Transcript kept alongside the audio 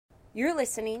You're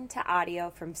listening to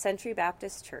audio from Century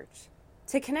Baptist Church.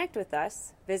 To connect with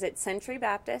us, visit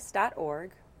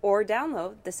centurybaptist.org or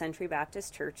download the Century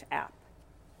Baptist Church app.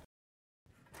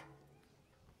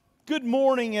 Good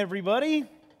morning, everybody.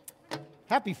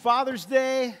 Happy Father's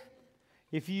Day.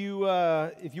 If you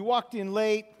walked in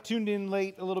late, tuned in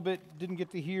late a little bit, didn't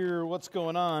get to hear what's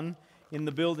going on in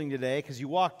the building today because you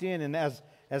walked in and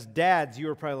as dads, you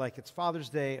were probably like, it's Father's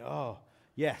Day. Oh,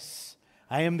 yes,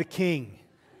 I am the king.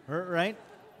 Right?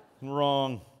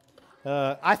 Wrong.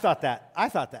 I thought that.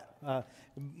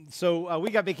 So we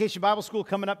got Vacation Bible School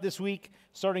coming up this week.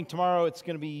 Starting tomorrow, it's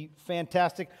going to be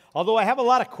fantastic. Although I have a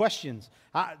lot of questions.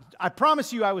 I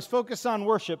promise you I was focused on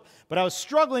worship, but I was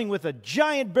struggling with a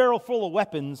giant barrel full of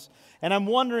weapons. And I'm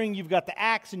wondering, you've got the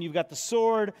axe, and you've got the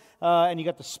sword, and you've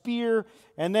got the spear,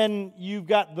 and then you've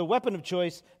got the weapon of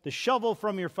choice, the shovel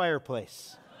from your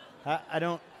fireplace. I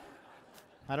don't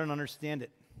understand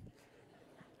it.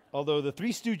 Although the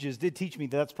Three Stooges did teach me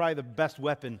that's probably the best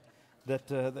weapon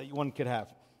that one could have.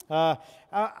 I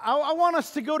want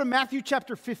us to go to Matthew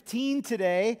chapter 15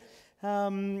 today.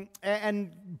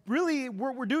 And really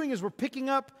what we're doing is we're picking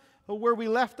up where we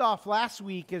left off last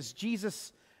week as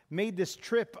Jesus made this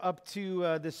trip up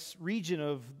to this region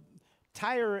of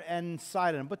Tyre and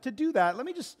Sidon. But to do that, let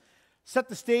me just set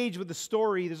the stage with a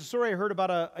story. There's a story I heard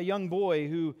about a young boy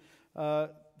who...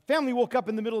 family woke up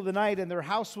in the middle of the night and their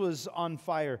house was on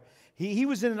fire. He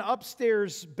was in an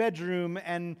upstairs bedroom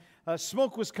and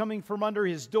smoke was coming from under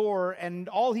his door, and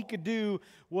all he could do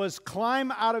was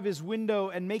climb out of his window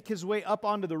and make his way up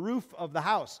onto the roof of the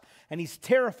house. And he's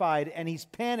terrified and he's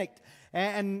panicked.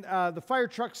 And the fire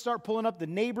trucks start pulling up. The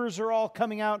neighbors are all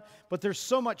coming out, but there's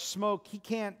so much smoke he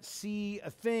can't see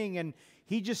a thing. And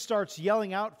he just starts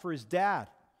yelling out for his dad.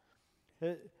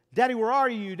 Daddy, where are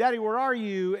you? Daddy, where are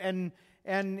you?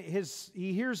 And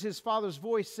he hears his father's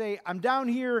voice say, I'm down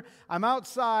here, I'm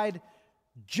outside,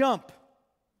 jump.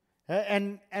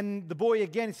 And the boy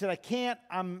again, he said, I can't,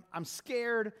 I'm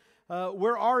scared.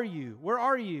 Where are you? Where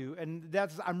are you? And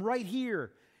Dad says, I'm right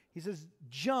here. He says,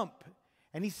 jump.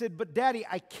 And he said, but Daddy,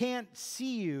 I can't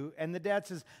see you. And the dad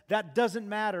says, that doesn't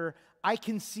matter, I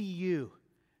can see you.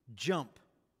 Jump.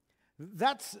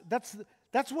 That's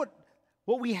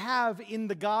what we have in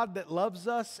the God that loves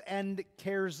us and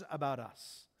cares about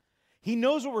us. He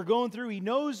knows what we're going through. He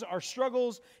knows our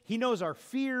struggles. He knows our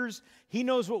fears. He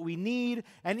knows what we need.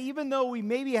 And even though we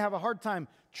maybe have a hard time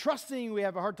trusting, we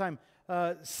have a hard time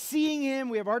seeing Him,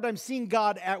 we have a hard time seeing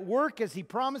God at work as He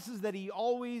promises that He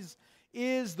always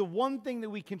is, the one thing that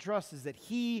we can trust is that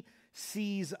He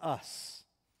sees us.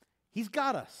 He's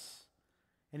got us.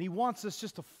 And He wants us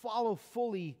just to follow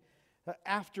fully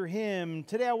after Him.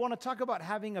 Today I want to talk about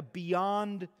having a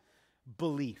beyond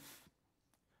belief.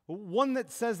 One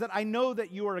that says that I know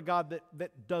that you are a God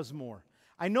that does more.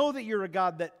 I know that you're a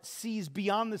God that sees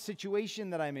beyond the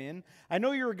situation that I'm in. I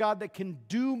know you're a God that can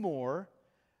do more.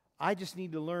 I just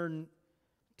need to learn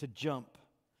to jump.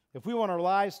 If we want our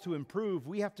lives to improve,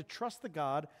 we have to trust the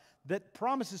God that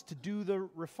promises to do the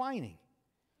refining.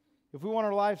 If we want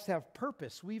our lives to have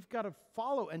purpose, we've got to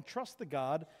follow and trust the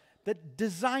God that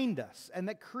designed us and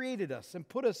that created us and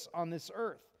put us on this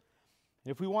earth.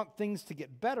 If we want things to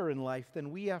get better in life, then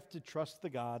we have to trust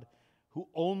the God who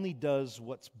only does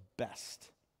what's best.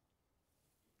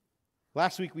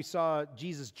 Last week we saw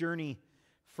Jesus' journey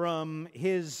from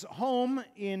his home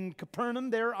in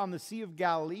Capernaum there on the Sea of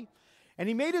Galilee, and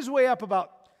he made his way up about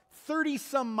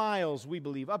 30-some miles, we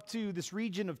believe, up to this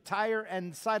region of Tyre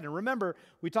and Sidon. Remember,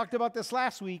 we talked about this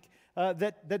last week,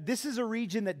 that this is a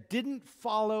region that didn't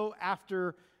follow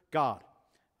after God.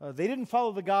 They didn't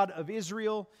follow the God of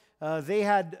Israel. They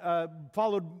had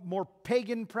followed more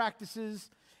pagan practices.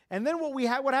 And then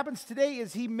what happens today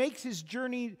is he makes his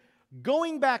journey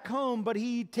going back home, but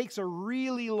he takes a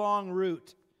really long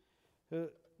route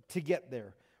to get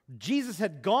there. Jesus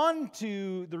had gone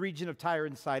to the region of Tyre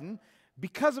and Sidon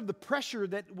because of the pressure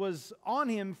that was on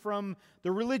him from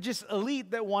the religious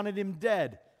elite that wanted him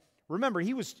dead. Remember,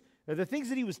 the things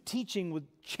that he was teaching was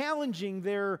challenging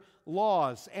their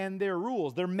laws and their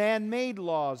rules, their man-made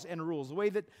laws and rules, the way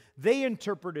that they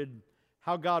interpreted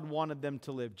how God wanted them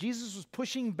to live. Jesus was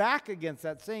pushing back against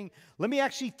that, saying, let me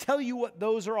actually tell you what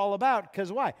those are all about.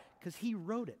 Because why? Because he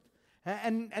wrote it.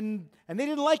 And they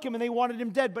didn't like him and they wanted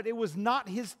him dead, but it was not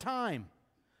his time.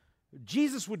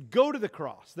 Jesus would go to the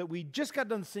cross that we just got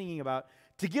done singing about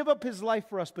to give up his life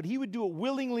for us, but he would do it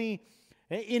willingly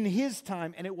in his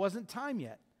time, and it wasn't time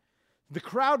yet. The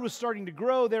crowd was starting to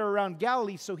grow there around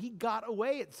Galilee, so he got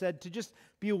away, it said, to just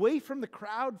be away from the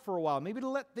crowd for a while, maybe to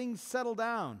let things settle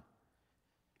down.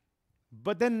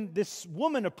 But then this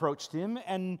woman approached him,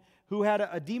 and who had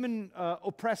a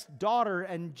demon-oppressed daughter,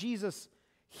 and Jesus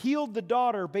healed the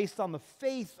daughter based on the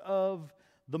faith of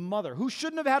the mother, who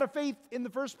shouldn't have had a faith in the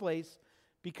first place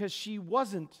because she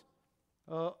wasn't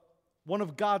one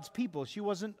of God's people. She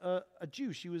wasn't a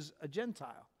Jew. She was a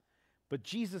Gentile. But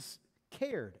Jesus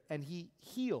cared, and he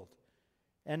healed.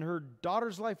 And her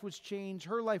daughter's life was changed.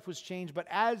 Her life was changed. But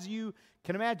as you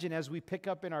can imagine, as we pick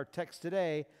up in our text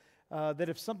today, that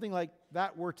if something like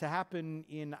that were to happen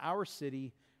in our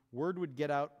city, word would get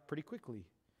out pretty quickly,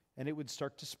 and it would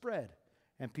start to spread.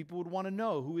 And people would want to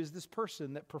know, who is this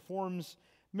person that performs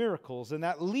miracles? And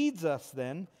that leads us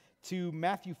then to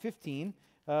Matthew 15.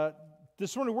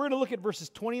 This morning we're going to look at verses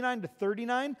 29 to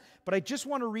 39, but I just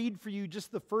want to read for you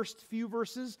just the first few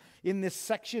verses in this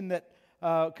section that,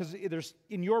 because there's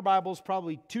in your Bibles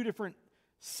probably two different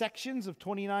sections of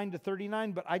 29 to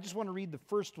 39, but I just want to read the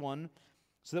first one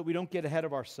so that we don't get ahead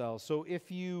of ourselves. So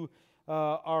if you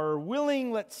are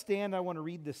willing, let's stand. I want to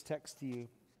read this text to you.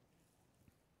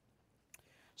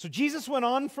 So Jesus went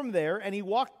on from there, and he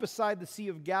walked beside the Sea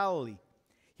of Galilee.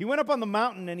 He went up on the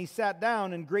mountain, and he sat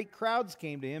down, and great crowds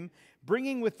came to him,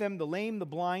 bringing with them the lame, the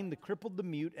blind, the crippled, the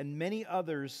mute, and many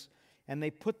others, and they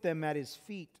put them at his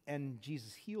feet, and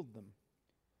Jesus healed them.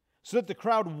 So that the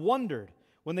crowd wondered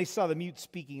when they saw the mute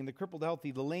speaking, and the crippled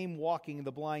healthy, the lame walking, and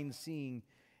the blind seeing,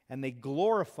 and they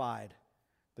glorified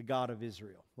the God of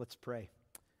Israel. Let's pray.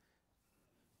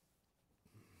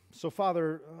 So,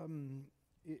 Father,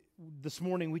 this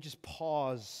morning we just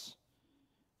pause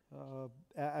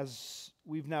as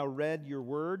we've now read your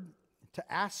word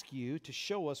to ask you to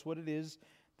show us what it is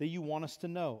that you want us to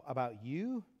know about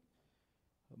you,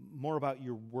 more about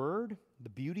your word, the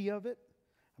beauty of it,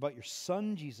 about your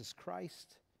Son, Jesus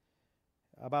Christ,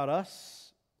 about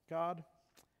us, God,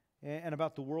 and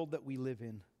about the world that we live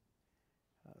in.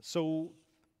 So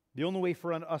the only way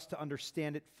for us to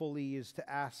understand it fully is to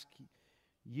ask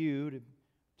you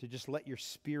to just let your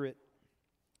Spirit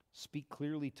speak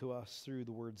clearly to us through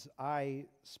the words I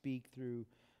speak, through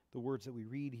the words that we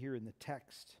read here in the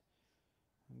text.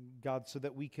 God, so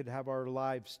that we could have our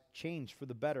lives changed for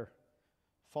the better,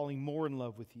 falling more in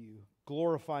love with you,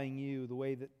 glorifying you the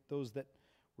way that those that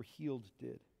were healed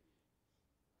did.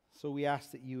 So we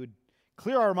ask that you would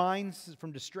clear our minds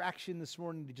from distraction this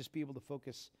morning to just be able to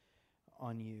focus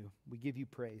on you. We give you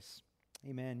praise.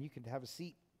 Amen. You can have a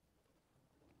seat.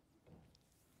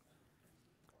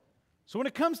 So when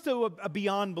it comes to a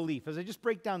beyond belief, as I just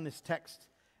break down this text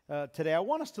today, I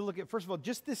want us to look at, first of all,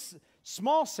 just this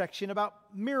small section about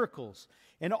miracles.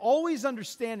 And always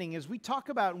understanding, as we talk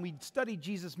about and we study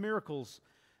Jesus' miracles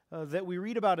that we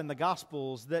read about in the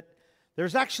Gospels, that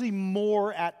there's actually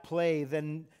more at play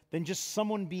than just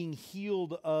someone being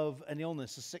healed of an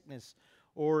illness, a sickness,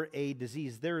 or a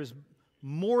disease. There is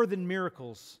more than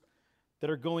miracles that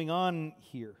are going on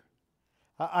here.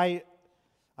 I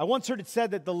once heard it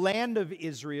said that the land of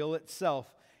Israel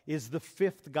itself is the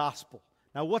fifth gospel.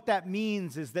 Now, what that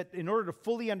means is that in order to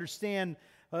fully understand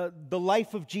the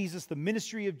life of Jesus, the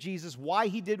ministry of Jesus, why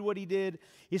he did what he did,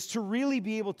 is to really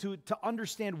be able to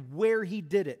understand where he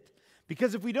did it.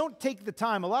 Because if we don't take the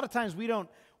time, a lot of times we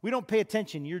don't pay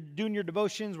attention. You're doing your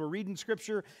devotions, we're reading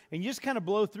Scripture, and you just kind of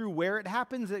blow through where it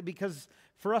happens, because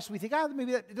for us we think,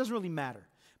 maybe it doesn't really matter.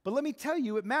 But let me tell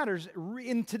you, it matters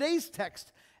in today's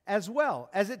text as well,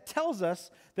 as it tells us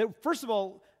that, first of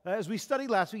all, as we studied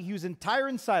last week, he was in Tyre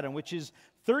and Sidon, which is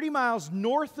 30 miles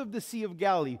north of the Sea of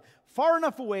Galilee. Far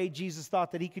enough away, Jesus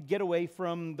thought that he could get away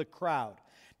from the crowd.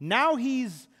 Now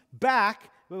he's back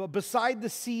beside the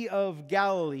Sea of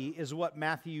Galilee, is what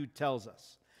Matthew tells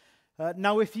us.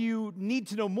 Now, if you need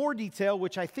to know more detail,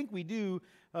 which I think we do,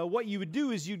 what you would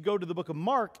do is you'd go to the book of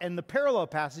Mark and the parallel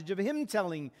passage of him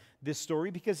telling this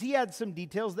story, because he had some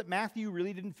details that Matthew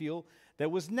really didn't feel that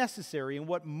was necessary. And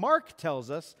what Mark tells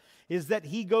us is that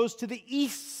he goes to the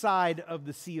east side of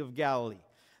the Sea of Galilee,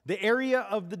 the area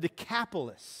of the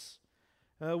Decapolis,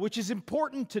 which is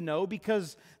important to know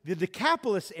because the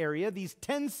Decapolis area, these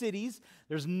 10 cities,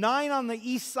 there's 9 on the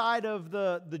east side of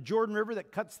the Jordan River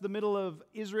that cuts the middle of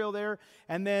Israel there,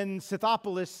 and then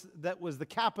Scythopolis, that was the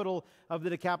capital of the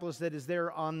Decapolis, that is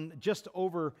there on just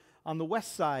over on the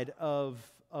west side of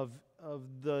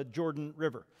the Jordan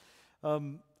River.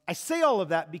 I say all of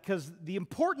that because the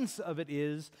importance of it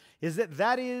is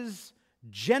that is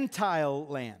Gentile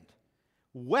land.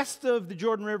 West of the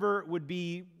Jordan River would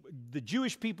be the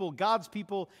Jewish people, God's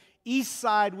people. East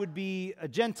side would be a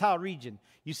Gentile region.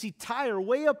 You see Tyre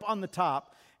way up on the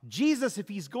top. Jesus, if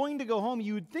he's going to go home,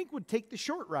 you would think would take the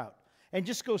short route and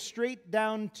just go straight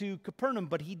down to Capernaum,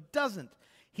 but he doesn't.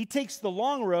 He takes the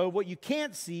long road. What you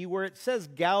can't see, where it says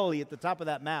Galilee at the top of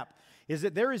that map, is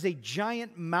that there is a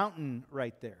giant mountain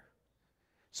right there.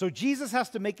 So Jesus has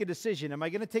to make a decision. Am I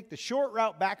going to take the short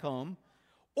route back home,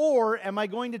 or am I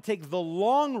going to take the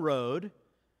long road,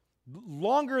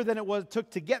 longer than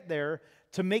took to get there,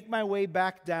 to make my way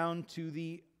back down to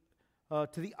the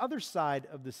other side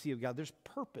of the Sea of Galilee? There's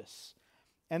purpose,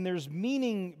 and there's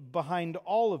meaning behind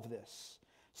all of this.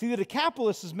 See, the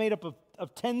Decapolis is made up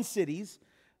of 10 cities,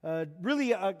 really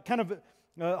kind of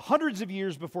hundreds of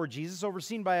years before Jesus,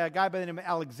 overseen by a guy by the name of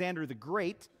Alexander the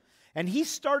Great. And he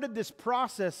started this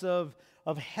process of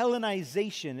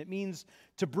Hellenization. It means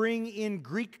to bring in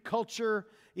Greek culture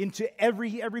into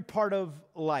every part of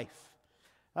life.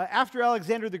 After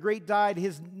Alexander the Great died,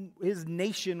 his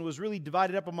nation was really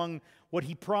divided up among what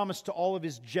he promised to all of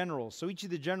his generals. So each of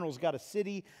the generals got a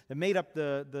city that made up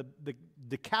the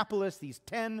Decapolis, these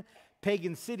 10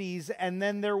 pagan cities. And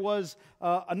then there was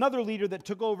another leader that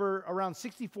took over around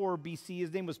 64 BC.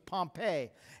 His name was Pompey.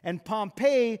 And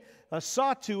Pompey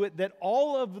saw to it that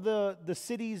all of the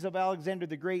cities of Alexander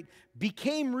the Great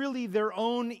became really their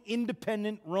own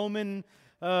independent Roman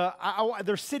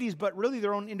they're cities, but really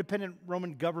their own independent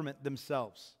Roman government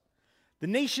themselves. The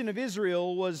nation of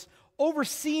Israel was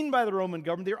overseen by the Roman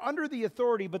government. They were under the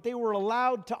authority, but they were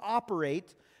allowed to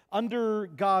operate under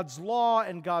God's law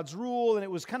and God's rule, and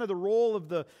it was kind of the role of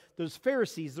those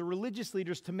Pharisees, the religious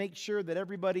leaders, to make sure that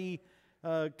everybody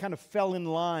kind of fell in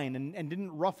line and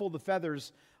didn't ruffle the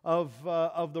feathers of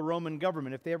the Roman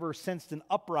government. If they ever sensed an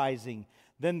uprising,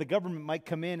 then the government might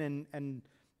come in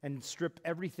and strip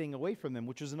everything away from them,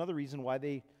 which is another reason why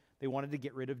they wanted to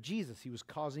get rid of Jesus. He was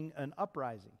causing an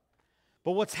uprising.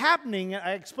 But what's happening,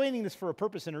 I'm explaining this for a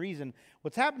purpose and a reason,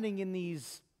 what's happening in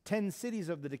these 10 cities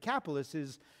of the Decapolis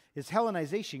is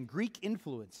Hellenization, Greek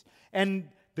influence. And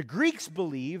the Greeks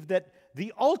believed that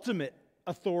the ultimate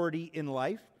authority in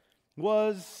life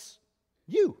was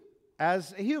you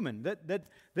as a human. That the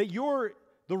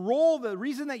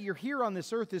reason that you're here on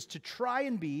this earth is to try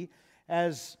and be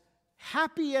as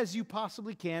happy as you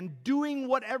possibly can, doing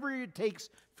whatever it takes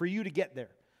for you to get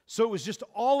there. So it was just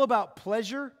all about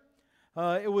pleasure.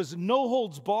 It was no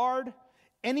holds barred.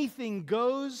 Anything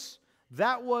goes.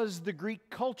 That was the Greek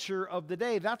culture of the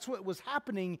day. That's what was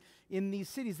happening in these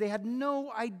cities. They had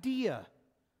no idea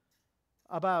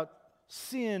about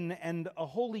sin and a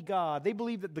holy God. They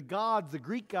believed that the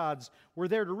Greek gods, were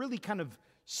there to really kind of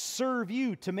serve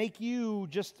you, to make you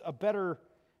just a better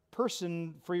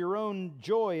person for your own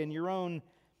joy and your own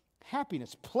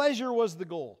happiness. Pleasure was the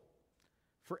goal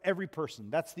for every person.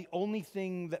 That's the only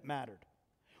thing that mattered.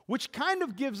 Which kind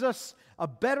of gives us a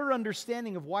better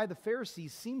understanding of why the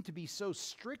Pharisees seem to be so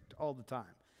strict all the time.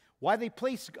 Why they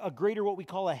place a greater, what we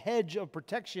call a hedge of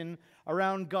protection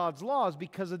around God's laws,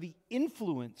 because of the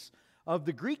influence of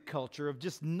the Greek culture of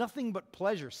just nothing but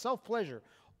pleasure, self-pleasure,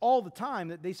 all the time.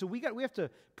 That they said we have to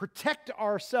protect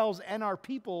ourselves and our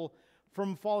people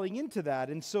from falling into that.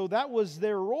 And so that was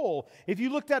their role. If you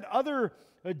looked at other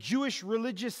Jewish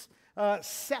religious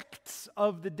sects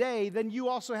of the day, then you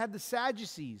also had the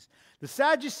Sadducees. The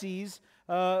Sadducees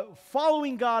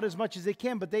following God as much as they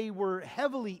can, but they were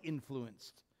heavily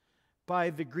influenced by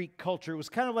the Greek culture. It was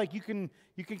kind of like you can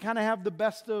kind of have the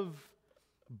best of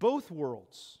both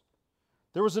worlds.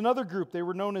 There was another group, they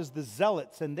were known as the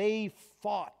Zealots, and they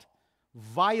fought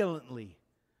violently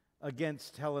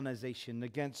against Hellenization,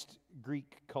 against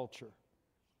Greek culture.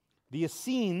 The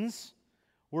Essenes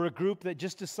were a group that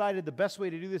just decided the best way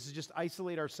to do this is just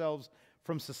isolate ourselves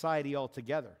from society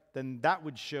altogether. Then that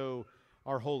would show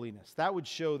our holiness. That would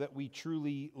show that we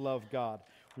truly love God.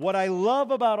 What I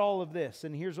love about all of this,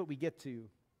 and here's what we get to.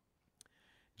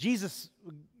 Jesus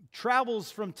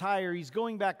travels from Tyre. He's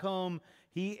going back home.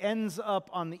 He ends up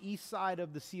on the east side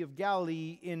of the Sea of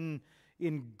Galilee in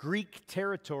Greek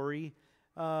territory.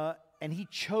 And he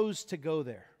chose to go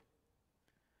there.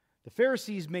 The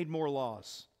Pharisees made more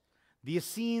laws. The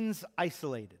Essenes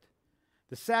isolated.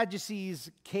 The Sadducees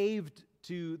caved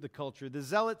to the culture. The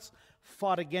Zealots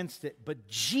fought against it. But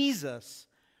Jesus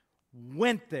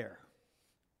went there.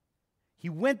 He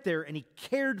went there and he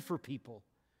cared for people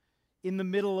in the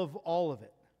middle of all of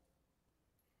it.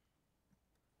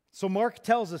 So Mark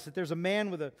tells us that there's a man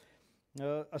with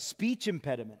a speech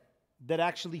impediment that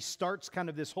actually starts kind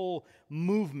of this whole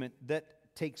movement that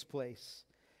takes place.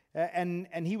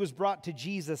 And he was brought to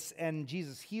Jesus, and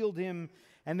Jesus healed him.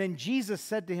 And then Jesus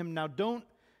said to him, don't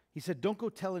go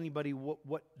tell anybody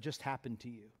what just happened to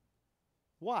you.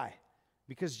 Why?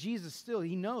 Because Jesus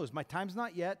he knows, my time's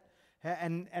not yet.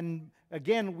 And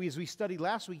again, as we studied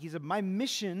last week, he said, my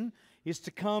mission is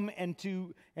to come and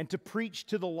to preach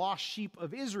to the lost sheep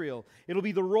of Israel. It'll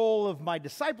be the role of my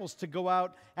disciples to go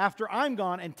out after I'm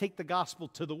gone and take the gospel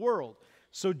to the world.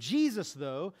 So Jesus,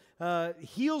 though,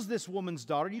 heals this woman's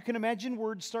daughter. You can imagine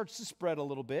word starts to spread a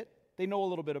little bit. They know a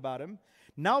little bit about him.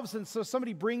 Now, all of a sudden, so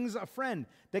somebody brings a friend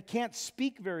that can't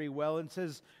speak very well and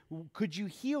says, could you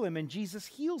heal him? And Jesus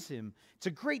heals him. It's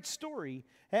a great story.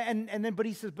 But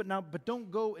he says, but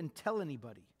don't go and tell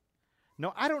anybody.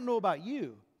 No, I don't know about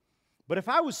you, but if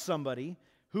I was somebody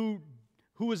who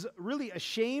was really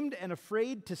ashamed and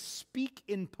afraid to speak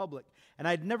in public, and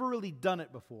I'd never really done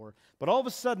it before, but all of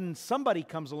a sudden somebody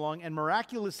comes along and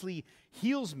miraculously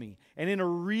heals me, and in a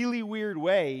really weird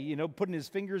way, putting his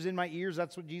fingers in my ears,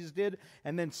 that's what Jesus did,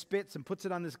 and then spits and puts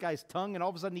it on this guy's tongue, and all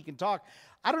of a sudden he can talk.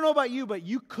 I don't know about you, but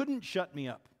you couldn't shut me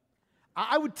up.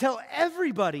 I would tell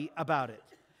everybody about it,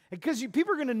 because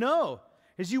people are going to know.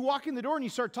 As you walk in the door and you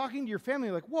start talking to your family,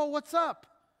 you're like, whoa, what's up?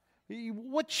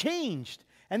 What changed?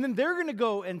 And then they're going to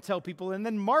go and tell people. And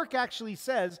then Mark actually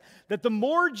says that the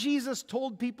more Jesus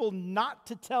told people not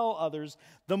to tell others,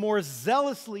 the more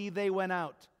zealously they went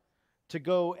out to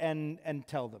go and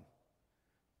tell them.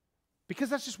 Because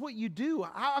that's just what you do.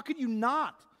 How could you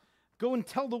not go and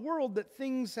tell the world that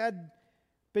things had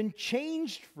been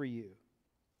changed for you?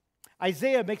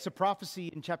 Isaiah makes a prophecy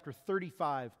in chapter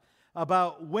 35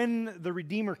 about when the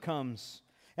Redeemer comes.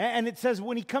 And it says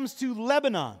when he comes to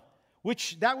Lebanon,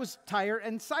 which that was Tyre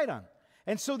and Sidon.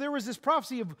 And so there was this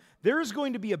prophecy of there is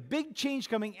going to be a big change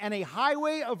coming and a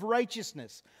highway of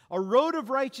righteousness. A road of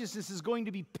righteousness is going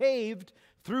to be paved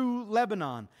through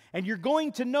Lebanon. And you're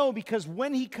going to know because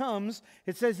when he comes,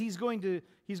 it says he's going to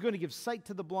give sight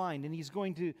to the blind, and he's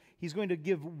going to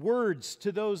give words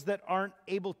to those that aren't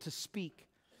able to speak.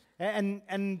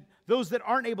 And those that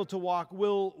aren't able to walk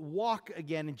will walk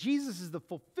again. And Jesus is the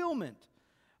fulfillment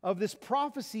of this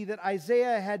prophecy that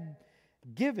Isaiah had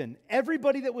given.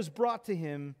 Everybody that was brought to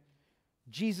him,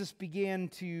 Jesus began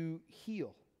to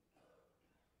heal.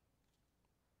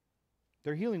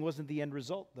 Their healing wasn't the end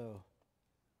result, though.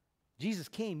 Jesus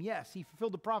came, yes. He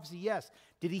fulfilled the prophecy, yes.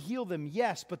 Did he heal them?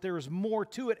 Yes. But there is more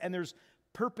to it, and there's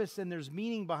purpose and there's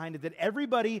meaning behind it, that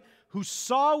everybody who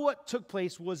saw what took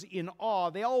place was in awe.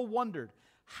 They all wondered,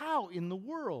 how in the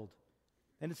world?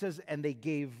 And it says, and they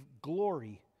gave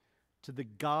glory to the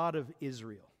God of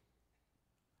Israel.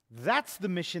 That's the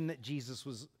mission that Jesus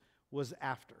was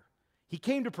after. He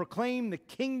came to proclaim the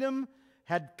kingdom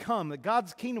had come, that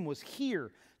God's kingdom was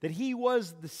here, that he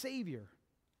was the Savior.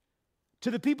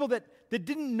 To the people that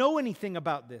didn't know anything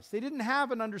about this, they didn't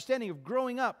have an understanding of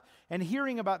growing up and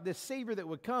hearing about this Savior that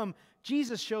would come,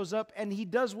 Jesus shows up and he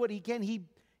does what he can. He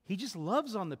just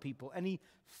loves on the people and he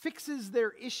fixes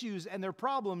their issues and their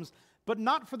problems, but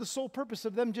not for the sole purpose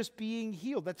of them just being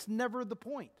healed. That's never the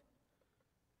point.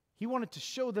 He wanted to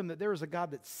show them that there is a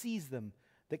God that sees them,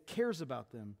 that cares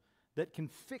about them, that can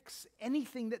fix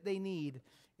anything that they need.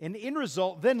 And in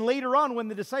result, then later on when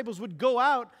the disciples would go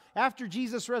out after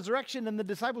Jesus' resurrection and the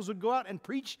disciples would go out and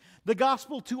preach the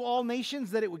gospel to all nations,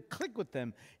 that it would click with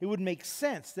them. It would make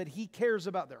sense that he cares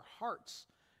about their hearts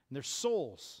and their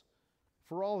souls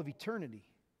for all of eternity.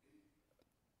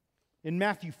 In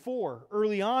Matthew 4,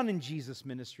 early on in Jesus'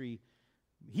 ministry,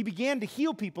 he began to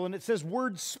heal people, and it says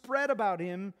word spread about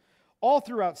him all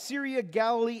throughout Syria,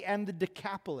 Galilee, and the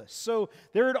Decapolis. So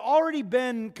there had already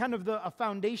been kind of a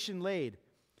foundation laid.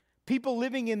 People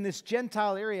living in this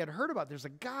Gentile area had heard about there's a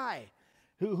guy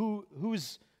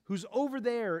who's over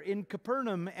there in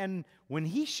Capernaum, and when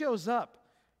he shows up,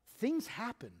 things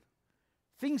happen.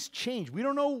 Things change. We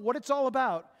don't know what it's all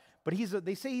about, but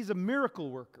they say he's a miracle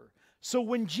worker. So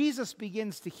when Jesus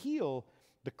begins to heal,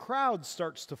 the crowd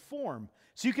starts to form.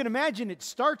 So you can imagine it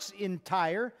starts in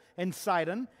Tyre and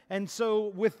Sidon, and so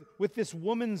with this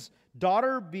woman's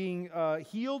daughter being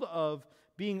healed of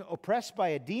being oppressed by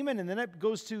a demon, and then it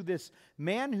goes to this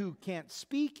man who can't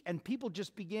speak, and people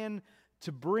just begin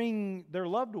to bring their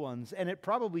loved ones, and it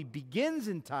probably begins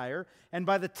in Tyre, and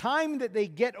by the time that they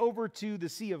get over to the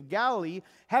Sea of Galilee,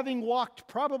 having walked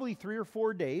probably 3 or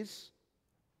 4 days,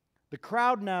 the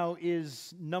crowd now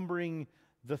is numbering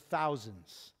the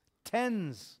thousands,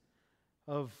 tens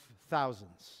of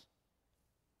thousands.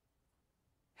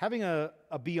 Having a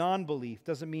beyond belief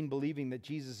doesn't mean believing that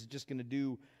Jesus is just going to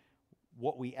do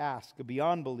what we ask. A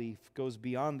beyond belief goes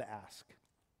beyond the ask,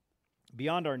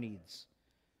 beyond our needs.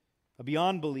 A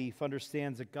beyond belief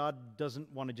understands that God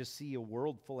doesn't want to just see a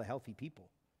world full of healthy people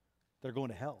that are going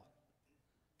to hell.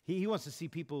 He wants to see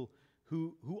people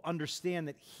who understand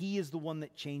that he is the one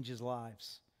that changes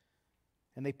lives.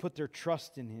 And they put their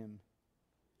trust in him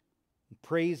and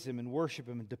praise him and worship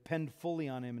him and depend fully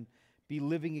on him and be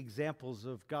living examples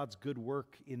of God's good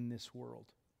work in this world.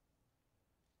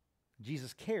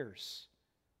 Jesus cares,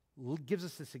 gives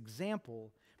us this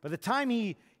example. By the time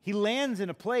he lands in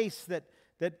a place that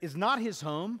that is not his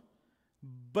home,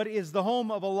 but is the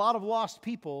home of a lot of lost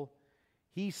people,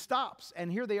 he stops. And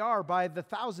here they are by the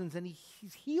thousands, and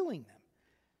he's healing them.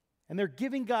 And they're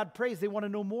giving God praise. They want to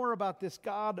know more about this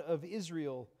God of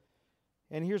Israel.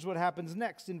 And here's what happens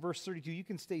next in verse 32. You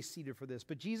can stay seated for this.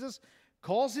 But Jesus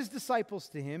calls his disciples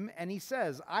to him, and he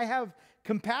says, I have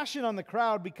compassion on the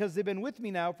crowd because they've been with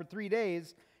me now for 3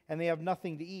 days, and they have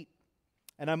nothing to eat.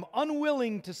 And I'm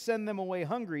unwilling to send them away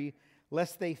hungry,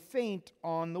 lest they faint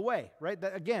on the way. Right?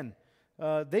 Again,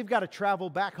 they've got to travel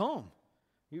back home.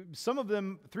 Some of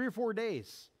them 3 or 4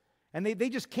 days. And they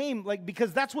just came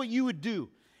because that's what you would do.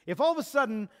 If all of a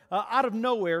sudden, out of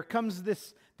nowhere, comes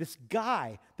this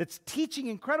guy that's teaching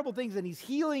incredible things and he's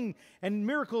healing and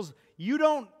miracles, you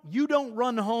don't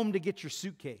run home to get your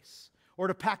suitcase or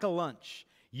to pack a lunch.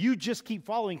 You just keep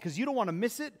following because you don't want to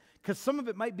miss it, because some of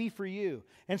it might be for you.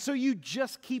 And so you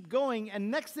just keep going, and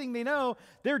next thing they know,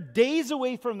 they're days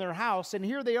away from their house, and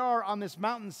here they are on this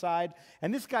mountainside,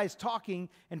 and this guy's talking,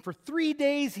 and for 3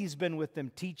 days he's been with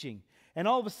them teaching. And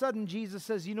all of a sudden, Jesus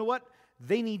says, you know what?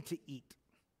 They need to eat.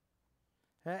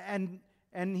 And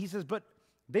he says, but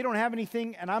they don't have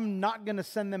anything, and I'm not going to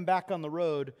send them back on the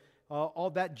road all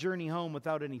that journey home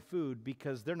without any food,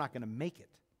 because they're not going to make it.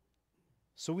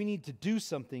 So we need to do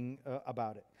something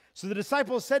about it. So the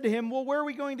disciples said to him, well, where are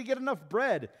we going to get enough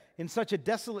bread in such a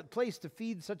desolate place to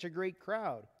feed such a great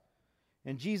crowd?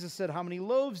 And Jesus said, how many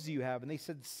loaves do you have? And they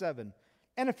said, 7,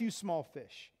 and a few small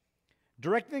fish.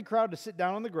 Directing the crowd to sit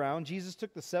down on the ground, Jesus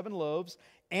took the 7 loaves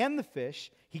and the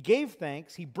fish. He gave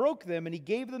thanks, he broke them, and he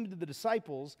gave them to the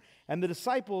disciples, and the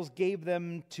disciples gave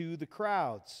them to the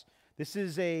crowds. This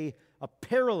is a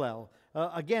parallel,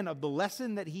 again, of the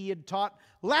lesson that he had taught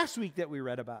last week that we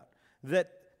read about,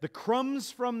 that the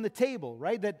crumbs from the table,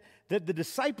 right? That the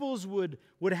disciples would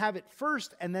have it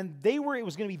first, and then it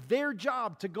was going to be their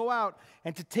job to go out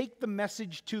and to take the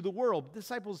message to the world. But the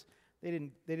disciples, they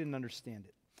didn't understand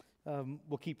it.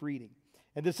 We'll keep reading.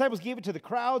 And the disciples gave it to the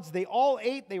crowds. They all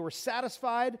ate. They were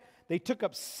satisfied. They took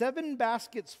up 7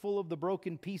 baskets full of the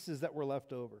broken pieces that were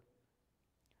left over.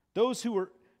 Those who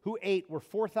ate were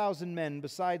 4,000 men,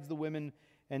 besides the women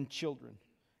and children.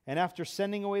 And after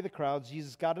sending away the crowds,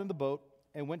 Jesus got into the boat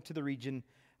and went to the region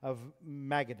of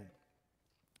Magadan.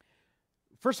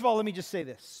 First of all, let me just say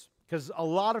this, because a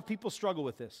lot of people struggle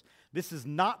with this. This is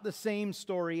not the same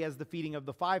story as the feeding of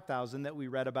the 5,000 that we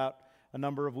read about a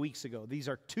number of weeks ago. These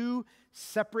are 2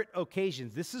 separate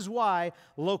occasions. This is why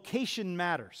location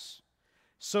matters.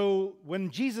 So when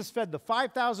Jesus fed the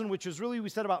 5,000, which was really, we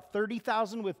said about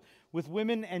 30,000 with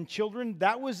women and children,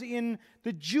 that was in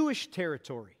the Jewish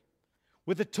territory,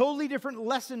 with a totally different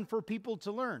lesson for people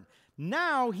to learn.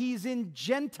 Now he's in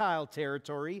Gentile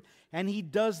territory, and he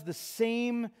does the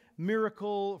same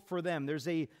miracle for them. There's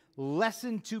a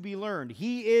lesson to be learned.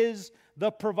 He is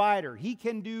the provider. He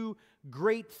can do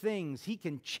great things. He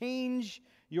can change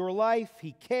your life.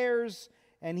 He cares,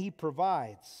 and he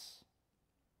provides.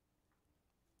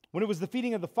 When it was the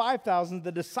feeding of the 5,000,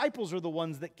 the disciples are the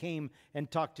ones that came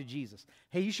and talked to Jesus.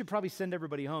 Hey, you should probably send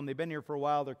everybody home. They've been here for a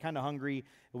while. They're kind of hungry.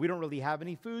 We don't really have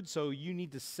any food, so you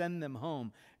need to send them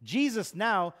home. Jesus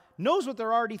now knows what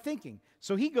they're already thinking.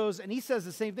 So he goes and he says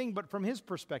the same thing, but from his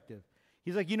perspective.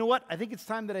 He's like, you know what? I think it's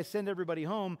time that I send everybody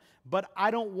home, but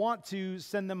I don't want to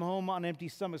send them home on empty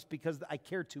stomachs because I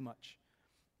care too much.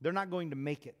 They're not going to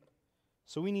make it.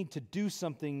 So we need to do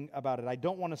something about it. I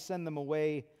don't want to send them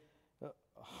away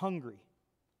hungry.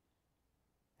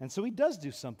 And so he does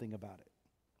do something about it.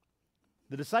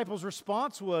 The disciples'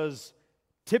 response was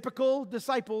typical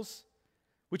disciples,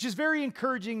 which is very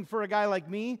encouraging for a guy like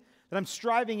me, that I'm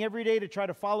striving every day to try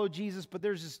to follow Jesus, but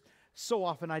there's just so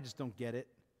often I just don't get it.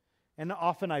 And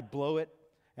often I blow it,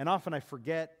 and often I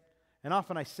forget, and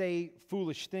often I say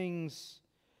foolish things.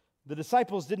 The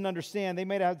disciples didn't understand. They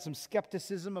might have had some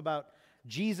skepticism about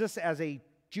Jesus as a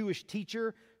Jewish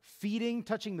teacher, feeding,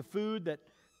 touching the food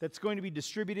that's going to be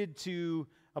distributed to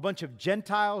a bunch of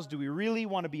Gentiles. Do we really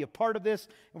want to be a part of this?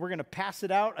 And we're going to pass it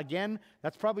out again.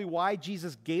 That's probably why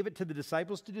Jesus gave it to the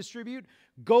disciples to distribute.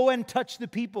 Go and touch the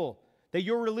people that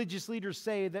your religious leaders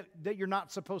say that you're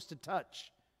not supposed to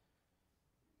touch.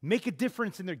 Make a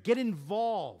difference in there. Get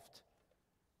involved.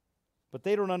 But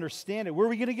they don't understand it. Where are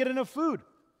we going to get enough food?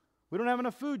 We don't have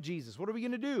enough food, Jesus. What are we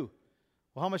going to do?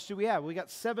 Well, how much do we have? We got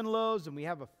 7 loaves and we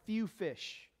have a few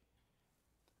fish.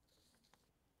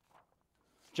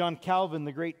 John Calvin,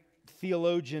 the great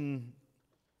theologian,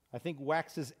 I think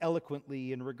waxes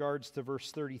eloquently in regards to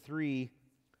verse 33,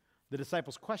 the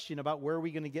disciples' question about where are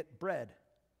we going to get bread.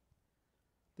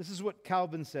 This is what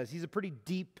Calvin says. He's a pretty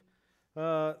deep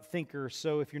thinker,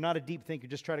 so if you're not a deep thinker,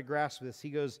 just try to grasp this. He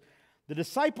goes, the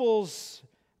disciples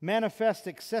manifest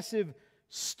excessive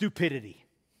stupidity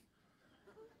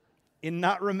in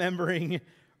not remembering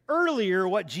earlier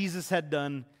what Jesus had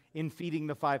done in feeding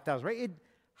the 5,000, right?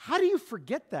 How do you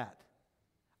forget that?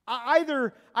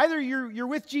 Either you're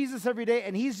with Jesus every day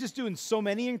and he's just doing so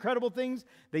many incredible things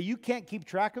that you can't keep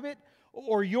track of it,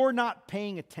 or you're not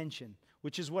paying attention,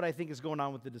 which is what I think is going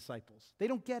on with the disciples. They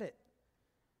don't get it.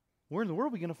 Where in the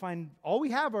world are we going to find, all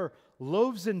we have are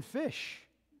loaves and fish?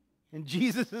 And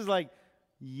Jesus is like,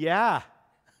 yeah,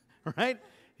 right?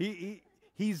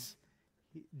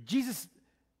 Jesus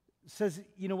says,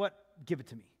 you know what? Give it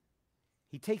to me.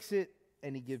 He takes it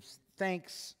and he gives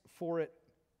thanks for it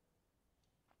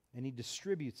and he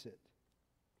distributes it.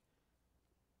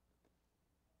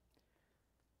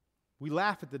 We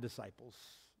laugh at the disciples,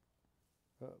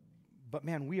 but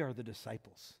man, we are the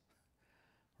disciples,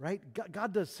 right?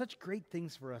 God does such great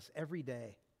things for us every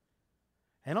day.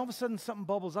 And all of a sudden something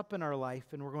bubbles up in our life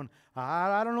and we're going,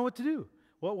 I don't know what to do.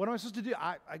 What am I supposed to do?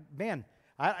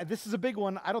 This is a big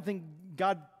one. I don't think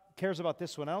God cares about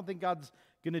this one. I don't think God's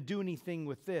going to do anything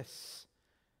with this.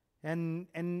 And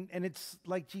it's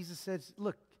like Jesus says,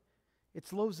 look,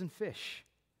 it's loaves and fish.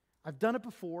 I've done it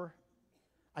before.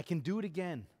 I can do it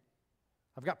again.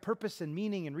 I've got purpose and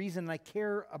meaning and reason, and I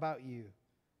care about you.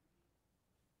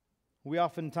 We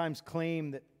oftentimes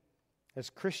claim that as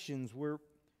Christians, we're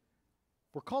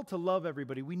called to love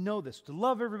everybody. We know this, to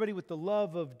love everybody with the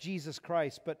love of Jesus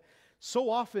Christ. But so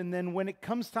often then when it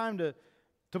comes time to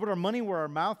put our money where our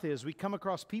mouth is, we come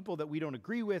across people that we don't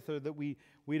agree with or that we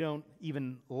don't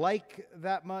even like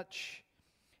that much.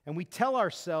 And we tell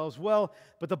ourselves, well,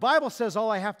 but the Bible says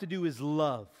all I have to do is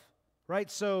love,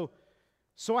 right? So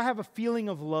I have a feeling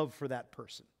of love for that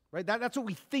person, right? That's what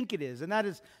we think it is. And that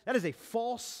is a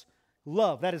false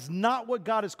love. That is not what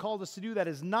God has called us to do. That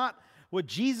is not what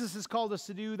Jesus has called us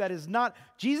to do. That is not,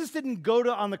 Jesus didn't go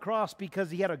on the cross because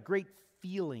he had a great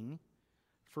feeling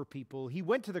for people. He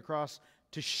went to the cross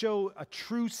to show a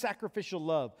true sacrificial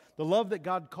love, the love that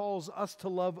God calls us to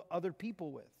love other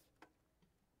people with.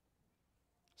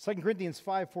 2 Corinthians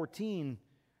 5:14,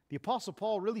 the Apostle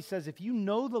Paul really says, if you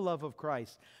know the love of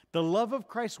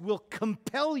Christ will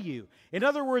compel you. In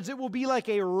other words, it will be like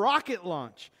a rocket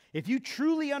launch. If you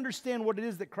truly understand what it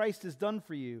is that Christ has done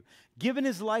for you, given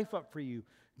his life up for you,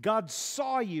 God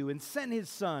saw you and sent his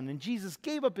Son, and Jesus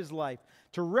gave up his life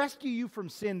to rescue you from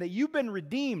sin, that you've been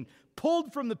redeemed,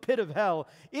 pulled from the pit of hell,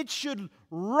 it should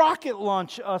rocket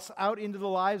launch us out into the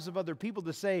lives of other people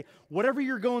to say, whatever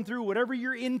you're going through, whatever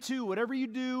you're into, whatever you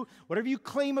do, whatever you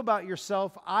claim about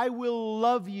yourself, I will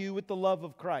love you with the love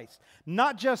of Christ.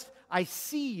 Not just, I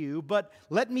see you, but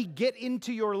let me get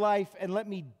into your life and let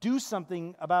me do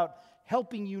something about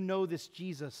helping you know this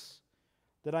Jesus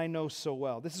that I know so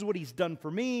well. This is what he's done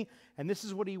for me, and this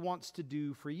is what he wants to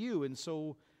do for you. And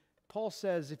so Paul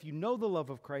says, if you know the love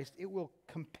of Christ, it will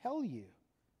compel you.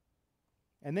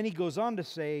 And then he goes on to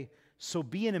say, so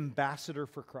be an ambassador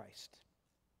for Christ.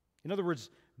 In other words,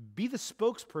 be the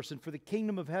spokesperson for the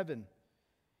kingdom of heaven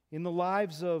in the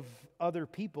lives of other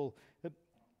people.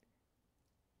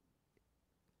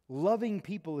 Loving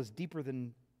people is deeper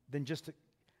than just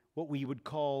what we would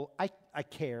call, I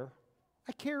care.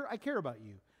 I care about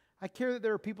you. I care that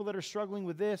there are people that are struggling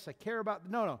with this. I care about,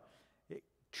 no.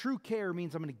 True care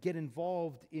means I'm going to get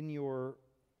involved in your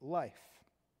life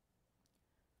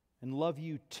and love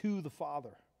you to the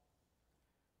Father.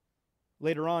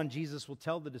 Later on, Jesus will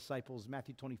tell the disciples,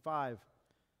 Matthew 25,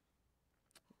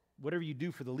 whatever you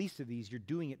do for the least of these, you're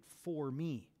doing it for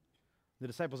me. The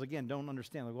disciples, again, don't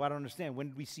understand. Like, well, I don't understand. When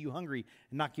did we see you hungry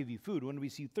and not give you food? When did we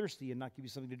see you thirsty and not give you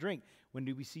something to drink? When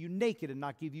did we see you naked and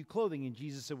not give you clothing? And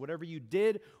Jesus said, whatever you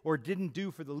did or didn't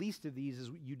do for the least of these, is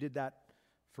you did that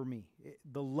for me.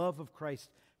 The love of Christ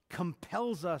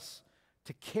compels us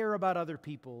to care about other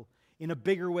people in a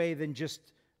bigger way than just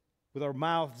with our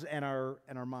mouths and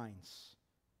our minds.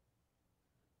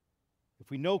 If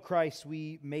we know Christ,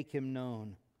 we make him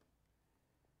known.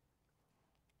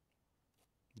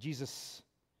 Jesus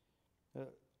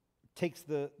takes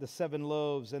the 7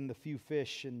 loaves and the few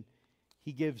fish, and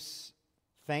he gives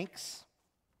thanks.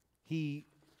 He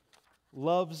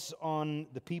loves on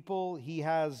the people. He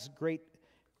has great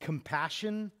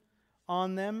compassion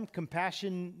on them.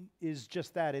 Compassion is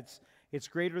just that. It's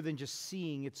greater than just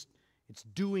seeing. It's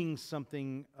doing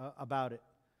something about it.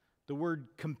 The word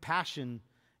compassion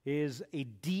is a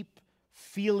deep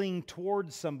feeling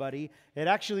towards somebody. It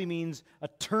actually means a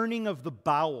turning of the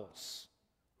bowels,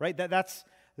 right? That's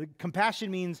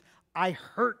compassion means I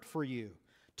hurt for you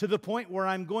to the point where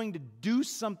I'm going to do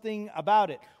something about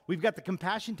it. We've got the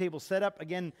compassion table set up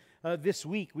again this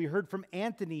week. We heard from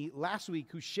Anthony last week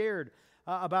who shared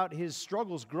about his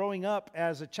struggles growing up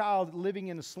as a child living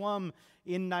in a slum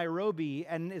in Nairobi,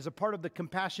 and is a part of the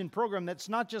Compassion program. That's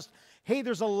not just, hey,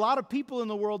 there's a lot of people in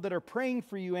the world that are praying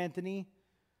for you, Anthony.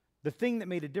 The thing that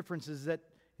made a difference is that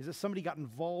somebody got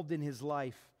involved in his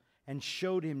life and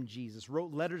showed him Jesus,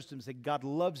 wrote letters to him, said, God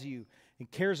loves you and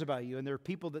cares about you. And there are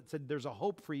people that said, there's a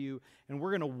hope for you, and we're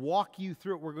going to walk you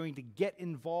through it. We're going to get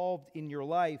involved in your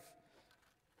life.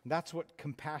 And that's what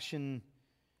compassion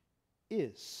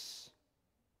is.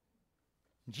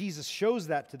 Jesus shows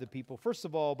that to the people, first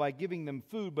of all, by giving them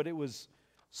food, but it was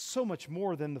so much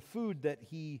more than the food that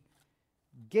he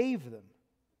gave them.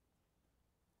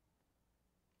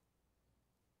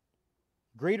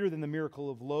 Greater than the miracle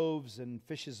of loaves and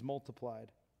fishes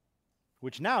multiplied,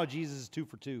 which now Jesus is 2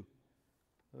 for 2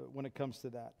 when it comes to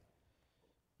that,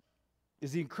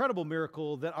 is the incredible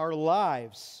miracle that our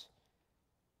lives,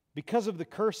 because of the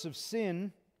curse of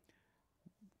sin,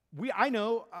 I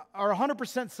know, are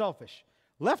 100% selfish.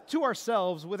 Left to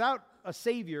ourselves, without a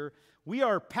Savior, we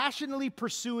are passionately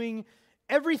pursuing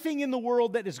everything in the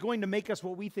world that is going to make us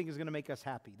what we think is going to make us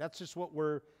happy. That's just what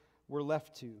we're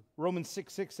left to. Romans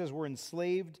 6:6 says we're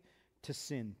enslaved to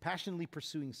sin, passionately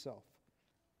pursuing self.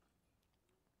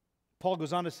 Paul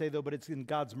goes on to say, though, but it's in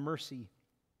God's mercy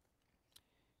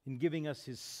in giving us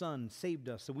His Son, saved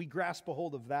us. So we grasp a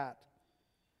hold of that.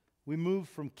 We move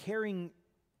from caring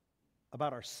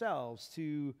about ourselves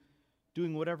to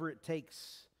doing whatever it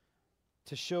takes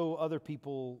to show other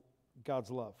people God's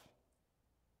love,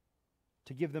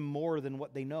 to give them more than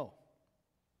what they know,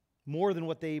 more than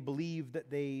what they believe that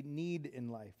they need in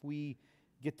life. We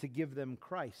get to give them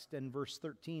Christ. And verse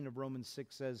 13 of Romans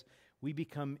 6 says, we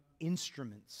become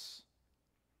instruments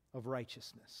of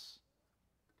righteousness.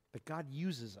 That God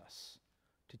uses us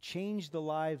to change the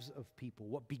lives of people.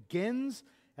 What begins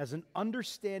as an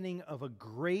understanding of a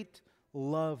great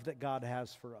love that God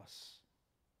has for us.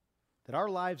 That our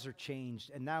lives are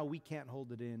changed, and now we can't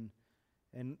hold it in.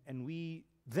 And we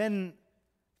then,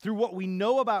 through what we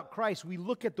know about Christ, we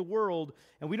look at the world,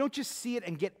 and we don't just see it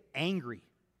and get angry.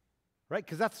 Right?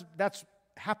 Because that's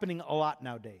happening a lot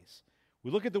nowadays.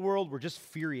 We look at the world, we're just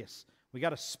furious. We got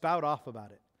to spout off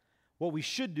about it. What we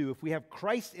should do, if we have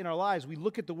Christ in our lives, we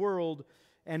look at the world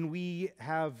and we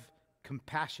have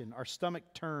compassion. Our stomach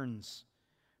turns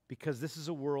because this is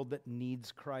a world that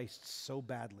needs Christ so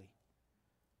badly.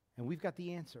 And we've got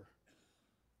the answer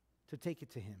to take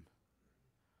it to Him.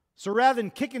 So rather than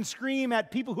kick and scream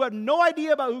at people who have no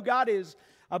idea about who God is,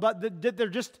 about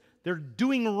that they're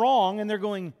doing wrong, and they're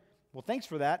going, well, thanks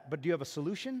for that, but do you have a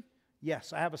solution?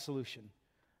 Yes, I have a solution.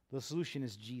 The solution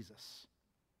is Jesus,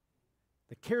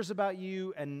 that cares about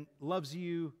you and loves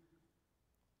you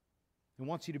and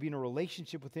wants you to be in a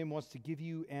relationship with Him, wants to give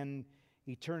you an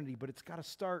eternity. But it's got to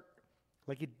start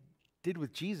like it did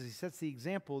with Jesus. He sets the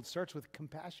example. It starts with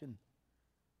compassion.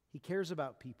 He cares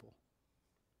about people.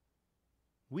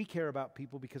 We care about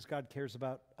people because God cares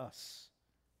about us.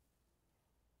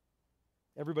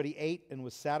 Everybody ate and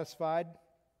was satisfied.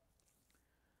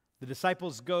 The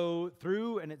disciples go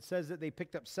through, and it says that they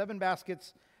picked up 7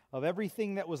 baskets of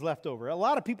everything that was left over. A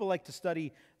lot of people like to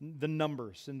study the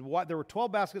numbers, and there were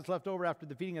 12 baskets left over after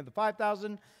the feeding of the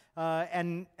 5,000,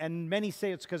 and many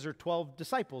say it's because there are 12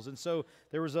 disciples, and so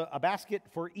there was a basket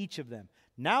for each of them.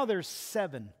 Now there's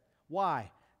 7. Why?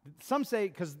 Some say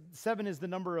because 7 is the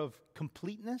number of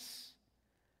completeness,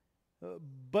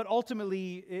 but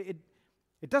ultimately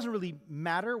it doesn't really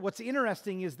matter. What's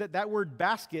interesting is that word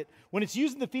basket, when it's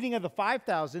used in the feeding of the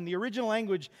 5,000, the original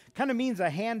language kind of means a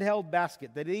handheld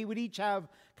basket, that they would each have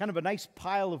kind of a nice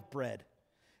pile of bread.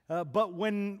 But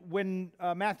when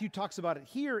Matthew talks about it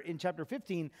here in chapter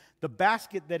 15, the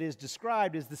basket that is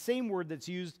described is the same word that's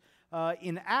used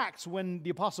in Acts when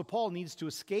the Apostle Paul needs to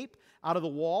escape out of the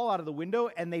wall, out of the window,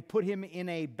 and they put him in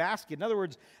a basket. In other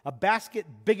words, a basket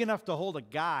big enough to hold a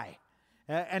guy.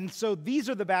 And so these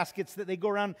are the baskets that they go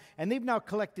around, and they've now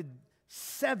collected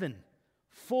 7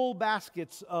 full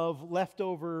baskets of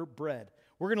leftover bread.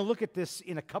 We're going to look at this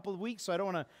in a couple of weeks, so I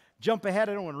don't want to jump ahead.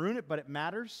 I don't want to ruin it, but it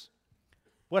matters.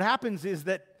 What happens is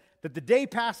that the day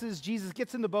passes, Jesus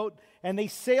gets in the boat, and they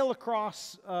sail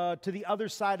across to the other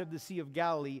side of the Sea of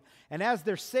Galilee. And as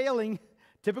they're sailing,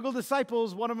 typical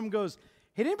disciples, one of them goes,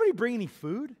 hey, did anybody bring any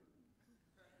food?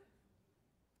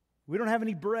 We don't have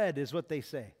any bread, is what they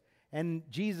say. And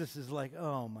Jesus is like,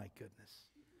 oh my goodness,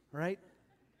 right?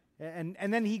 And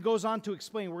then he goes on to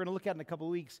explain, we're going to look at it in a couple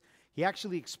of weeks. He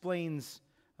actually explains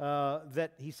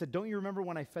that he said, don't you remember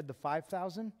when I fed the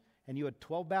 5,000 and you had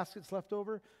 12 baskets left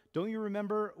over? Don't you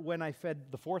remember when I fed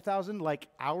the 4,000 like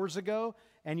hours ago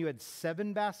and you had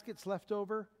 7 baskets left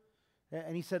over?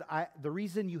 And he said, the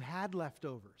reason you had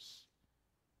leftovers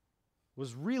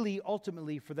was really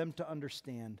ultimately for them to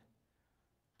understand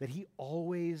that He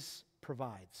always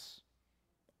provides.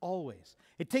 Always.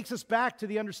 It takes us back to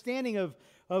the understanding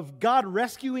of God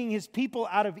rescuing His people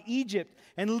out of Egypt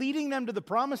and leading them to the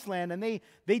promised land. And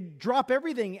they drop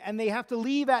everything and they have to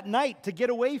leave at night to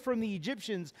get away from the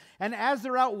Egyptians. And as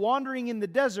they're out wandering in the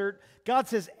desert, God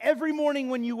says, every morning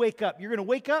when you wake up, you're going to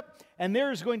wake up and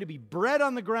there is going to be bread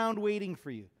on the ground waiting for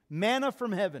you. Manna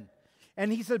from heaven.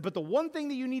 And He said, but the one thing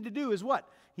that you need to do is what?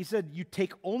 He said, you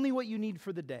take only what you need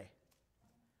for the day.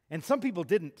 And some people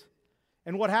didn't.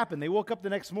 And what happened? They woke up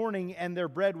the next morning and their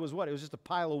bread was what? It was just a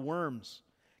pile of worms.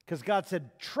 Because God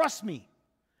said, trust me,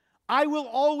 I will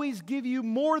always give you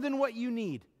more than what you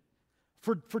need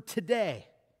for today.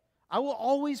 I will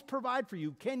always provide for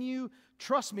you. Can you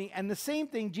trust me? And the same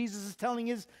thing Jesus is telling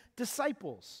His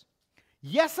disciples.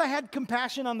 Yes, I had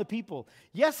compassion on the people.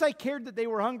 Yes, I cared that they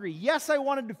were hungry. Yes, I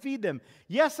wanted to feed them.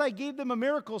 Yes, I gave them a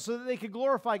miracle so that they could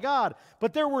glorify God.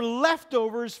 But there were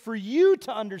leftovers for you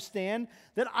to understand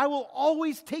that I will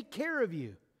always take care of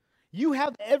you. You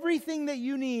have everything that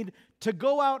you need to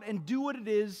go out and do what it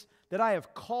is that I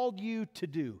have called you to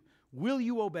do. Will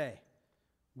you obey?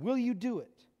 Will you do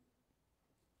it?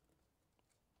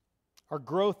 Our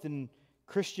growth in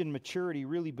Christian maturity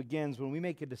really begins when we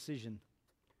make a decision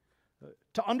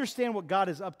to understand what God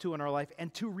is up to in our life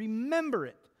and to remember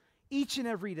it each and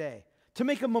every day. To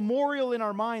make a memorial in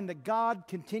our mind that God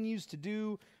continues to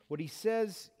do what He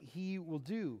says He will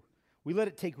do. We let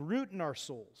it take root in our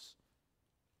souls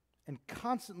and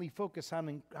constantly focus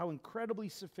on how incredibly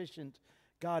sufficient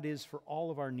God is for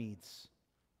all of our needs.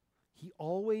 He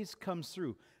always comes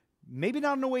through. Maybe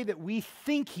not in a way that we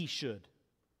think He should,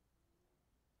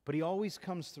 but He always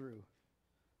comes through.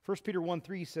 1 Peter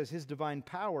 1:3 says, His divine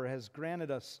power has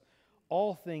granted us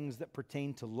all things that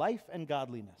pertain to life and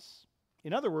godliness.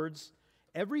 In other words,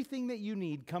 everything that you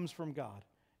need comes from God.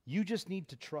 You just need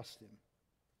to trust Him.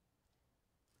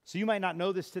 So you might not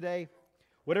know this today.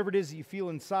 Whatever it is that you feel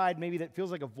inside, maybe that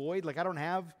feels like a void, like I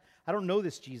don't know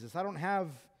this Jesus. I don't have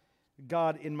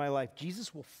God in my life.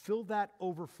 Jesus will fill that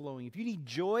overflowing. If you need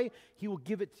joy, He will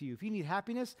give it to you. If you need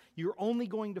happiness, you're only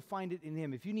going to find it in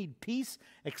Him. If you need peace,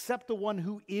 accept the one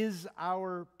who is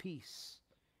our peace.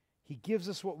 He gives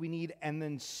us what we need and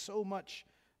then so much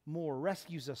more.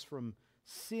 Rescues us from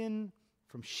sin,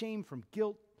 from shame, from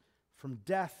guilt, from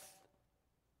death,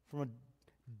 from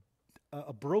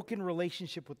a broken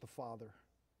relationship with the Father.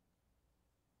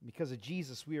 Because of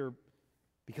Jesus,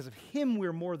 because of Him,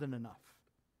 we're more than enough.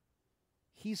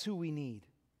 He's who we need.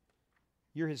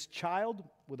 You're His child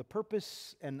with a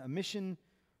purpose and a mission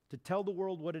to tell the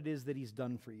world what it is that He's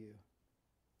done for you.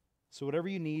 So whatever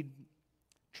you need,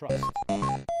 trust.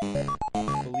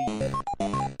 Believe.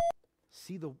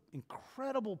 See the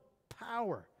incredible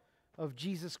power of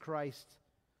Jesus Christ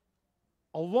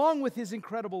along with His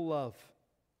incredible love.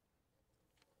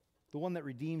 The one that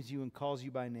redeems you and calls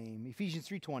you by name. Ephesians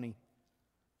 3:20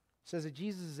 says that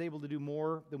Jesus is able to do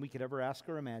more than we could ever ask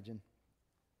or imagine,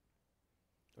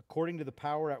 according to the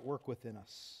power at work within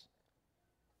us.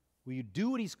 Will you do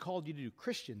what He's called you to do?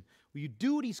 Christian, will you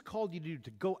do what He's called you to do,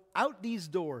 to go out these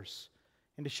doors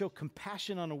and to show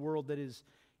compassion on a world that is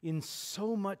in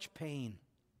so much pain?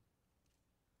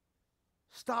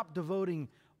 Stop devoting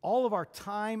all of our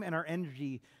time and our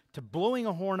energy to blowing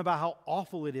a horn about how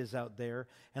awful it is out there,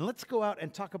 and let's go out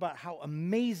and talk about how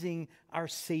amazing our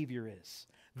Savior is.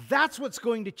 That's what's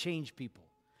going to change people.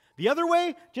 The other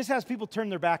way just has people turn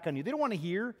their back on you. They don't want to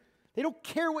hear. They don't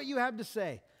care what you have to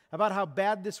say about how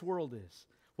bad this world is.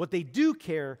 What they do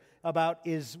care about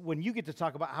is when you get to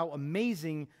talk about how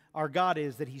amazing our God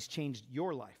is, that He's changed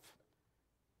your life.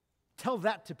 Tell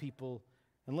that to people,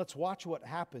 and let's watch what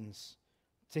happens.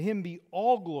 To Him be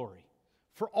all glory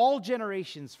for all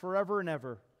generations, forever and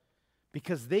ever,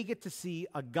 because they get to see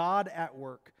a God at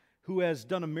work who has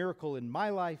done a miracle in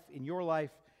my life, in your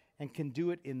life, and can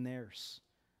do it in theirs.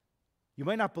 You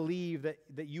might not believe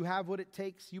that you have what it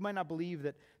takes. You might not believe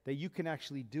that you can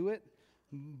actually do it.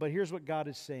 But here's what God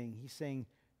is saying. He's saying,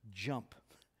 jump.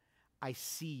 I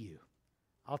see you.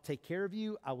 I'll take care of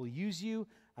you. I will use you.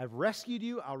 I've rescued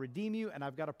you. I'll redeem you. And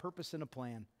I've got a purpose and a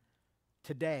plan.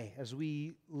 Today, as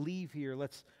we leave here,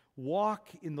 let's walk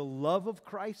in the love of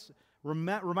Christ,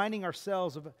 reminding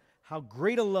ourselves of how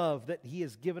great a love that He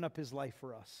has given up His life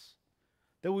for us.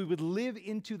 That we would live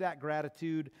into that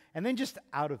gratitude, and then just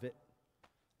out of it,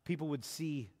 people would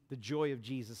see the joy of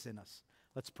Jesus in us.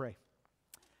 Let's pray.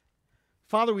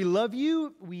 Father, we love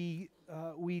you. We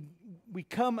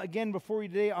come again before you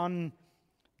today on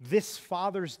this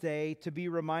Father's Day to be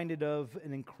reminded of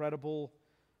an incredible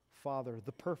Father,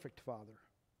 the perfect Father,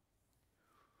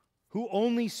 who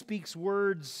only speaks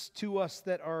words to us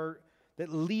that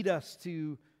lead us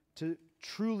to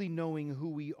truly knowing who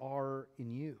we are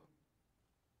in you.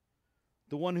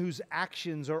 The one whose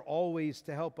actions are always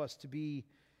to help us to be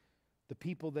the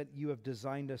people that you have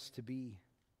designed us to be.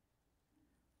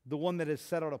 The one that has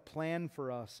set out a plan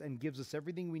for us and gives us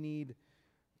everything we need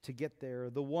to get there.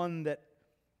 The one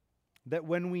that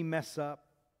when we mess up,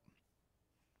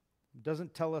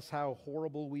 doesn't tell us how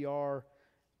horrible we are,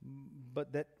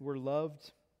 but that we're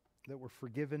loved, that we're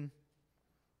forgiven,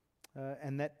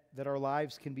 and that our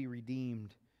lives can be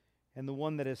redeemed. And the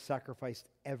one that has sacrificed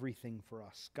everything for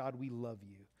us. God, we love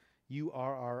you. You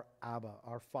are our Abba,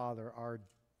 our Father, our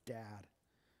Dad.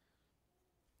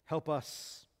 Help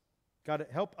us. God,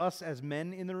 help us as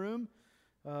men in the room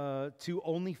to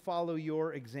only follow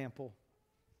your example.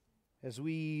 As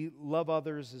we love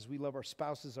others, as we love our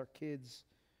spouses, our kids,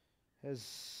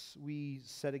 as we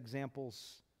set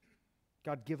examples,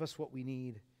 God, give us what we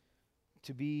need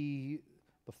to be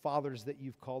the fathers that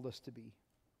you've called us to be.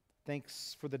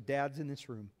 Thanks for the dads in this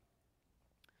room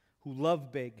who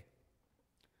love big,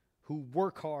 who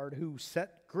work hard, who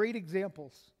set great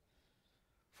examples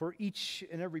for each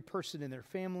and every person in their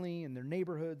family and their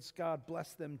neighborhoods. God,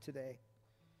 bless them today.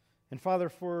 And Father,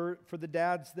 for the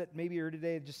dads that maybe are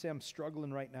today, just say, I'm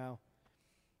struggling right now.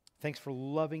 Thanks for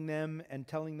loving them and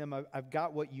telling them, I've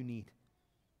got what you need.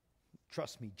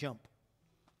 Trust me, jump.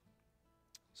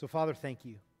 So Father, thank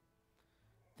you.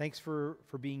 Thanks for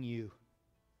being you.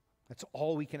 That's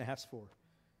all we can ask for,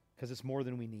 because it's more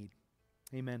than we need.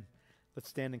 Amen. Let's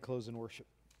stand and close in worship.